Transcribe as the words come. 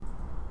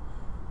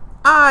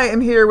I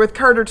am here with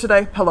Carter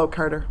today. Hello,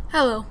 Carter.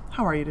 Hello.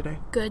 How are you today?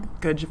 Good.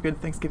 Good. Did you have a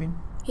good Thanksgiving?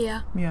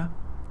 Yeah. Yeah.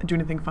 Do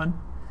anything fun?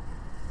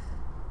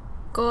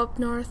 Go up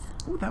north.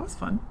 Oh, that was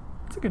fun.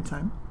 It's a good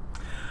time.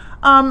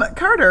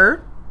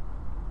 Carter,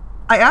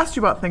 I asked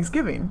you about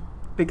Thanksgiving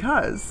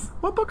because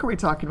what book are we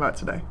talking about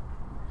today?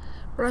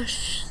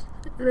 Rush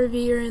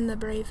Revere and the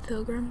Brave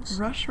Pilgrims.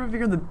 Rush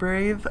Revere and the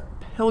Brave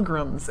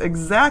Pilgrims.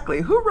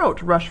 Exactly. Who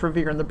wrote Rush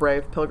Revere and the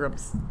Brave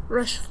Pilgrims?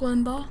 Rush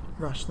Limbaugh.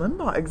 Rush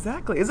Limbaugh.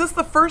 Exactly. Is this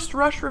the first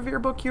Rush Revere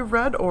book you've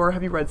read, or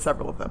have you read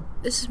several of them?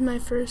 This is my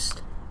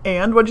first.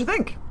 And what'd you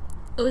think?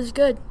 It was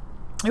good.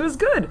 It was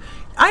good.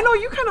 I know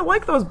you kind of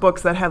like those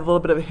books that have a little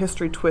bit of a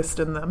history twist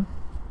in them,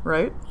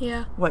 right?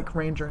 Yeah. Like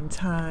Ranger in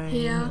Time.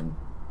 Yeah.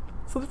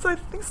 So I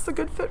think this is a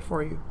good fit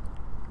for you.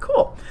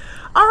 Cool.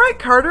 All right,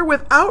 Carter,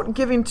 without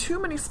giving too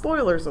many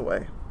spoilers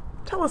away,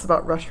 tell us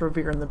about Rush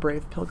Revere and the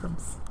Brave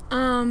Pilgrims.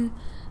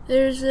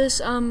 There's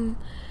this,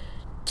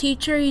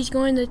 teacher. He's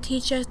going to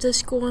teach at the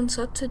school and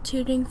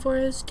substituting for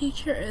his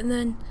teacher, and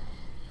then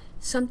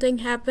something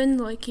happened,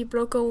 like he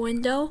broke a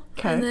window.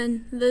 Okay. And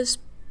then this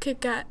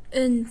kid got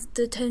in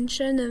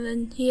detention, and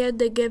then he had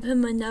to give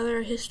him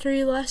another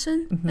history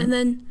lesson. Mm-hmm. And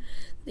then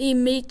he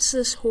meets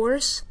this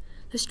horse,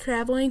 this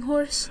traveling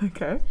horse,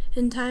 Okay.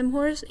 in time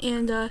horse,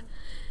 and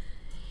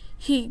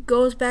he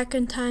goes back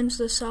in time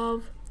to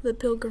solve the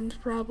pilgrims'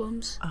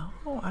 problems.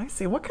 Oh, I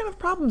see. What kind of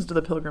problems do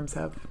the Pilgrims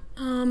have?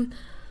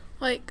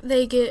 Like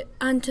they get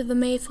onto the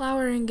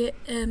Mayflower and get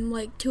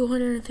like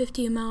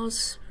 250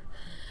 miles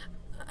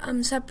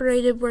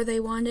separated where they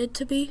wanted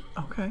to be.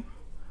 Okay.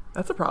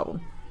 That's a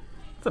problem.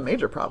 It's a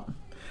major problem.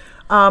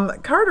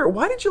 Carter,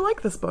 why did you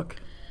like this book?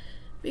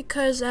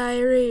 Because I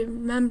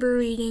remember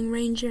reading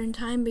Ranger in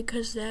Time,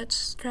 because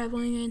that's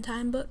traveling in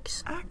time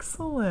books.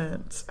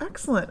 Excellent.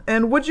 Excellent.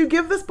 And would you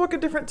give this book a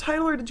different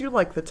title, or did you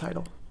like the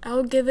title? I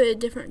would give it a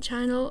different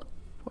title.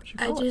 What'd you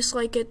I call it? just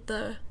like it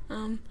the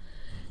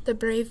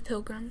Brave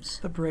Pilgrims.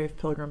 The Brave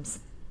Pilgrims.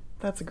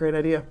 That's a great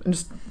idea. And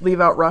just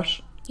leave out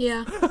Rush.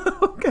 Yeah.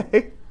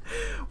 Okay.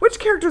 Which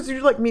characters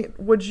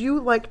would you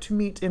like to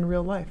meet in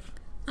real life?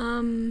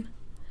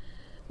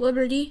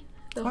 Liberty,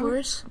 the Why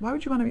horse, Why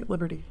would you want to meet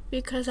Liberty?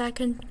 because I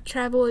can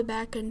travel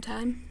back in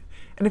time.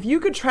 And if you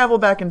could travel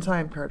back in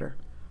time, Carter,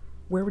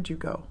 where would you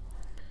go?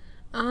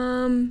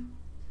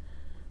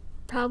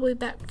 Probably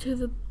back to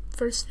the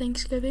first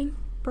Thanksgiving.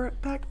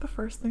 Back the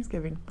first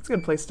Thanksgiving. That's a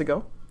good place to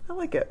go. I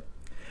like it.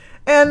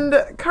 And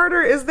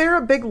Carter, is there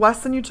a big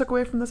lesson you took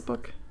away from this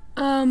book?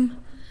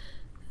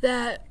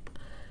 That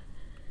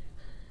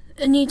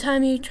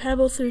anytime you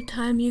travel through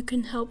time, you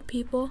can help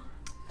people.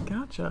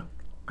 Gotcha.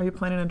 Are you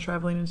planning on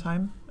traveling in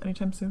time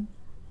anytime soon?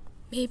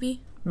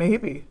 Maybe.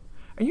 Maybe.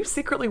 Are you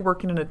secretly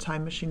working in a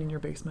time machine in your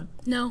basement?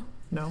 No.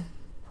 No.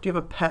 Do you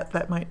have a pet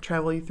that might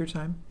travel you through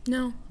time?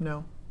 No.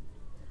 No.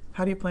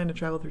 How do you plan to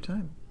travel through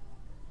time?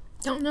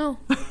 Don't know.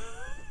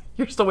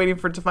 You're still waiting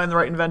to find the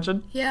right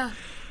invention? Yeah.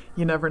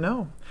 You never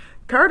know.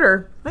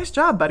 Carter, nice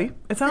job, buddy.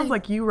 It sounds Thanks.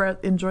 like you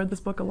enjoyed this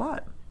book a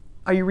lot.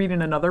 Are you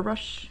reading another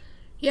Rush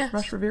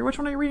Yes. Revere? Which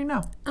one are you reading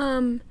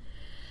now?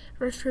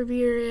 Rush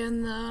Revere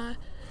and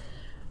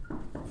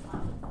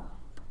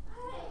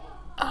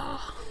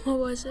what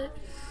was it?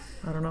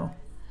 I don't know.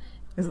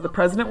 Is it the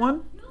President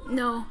one?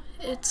 No,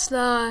 it's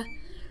the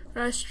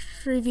Rush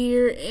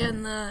Revere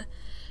and the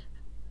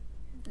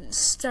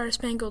Star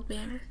Spangled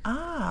Banner.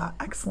 Ah,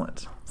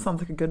 excellent.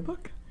 Sounds like a good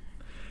book.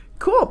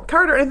 Cool.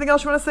 Carter, anything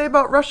else you want to say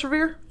about Rush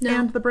Revere No.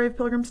 and the Brave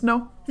Pilgrims?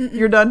 No?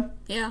 You're done?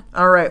 Yeah.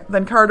 All right.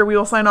 Then, Carter, we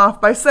will sign off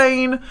by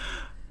saying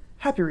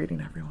happy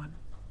reading, everyone.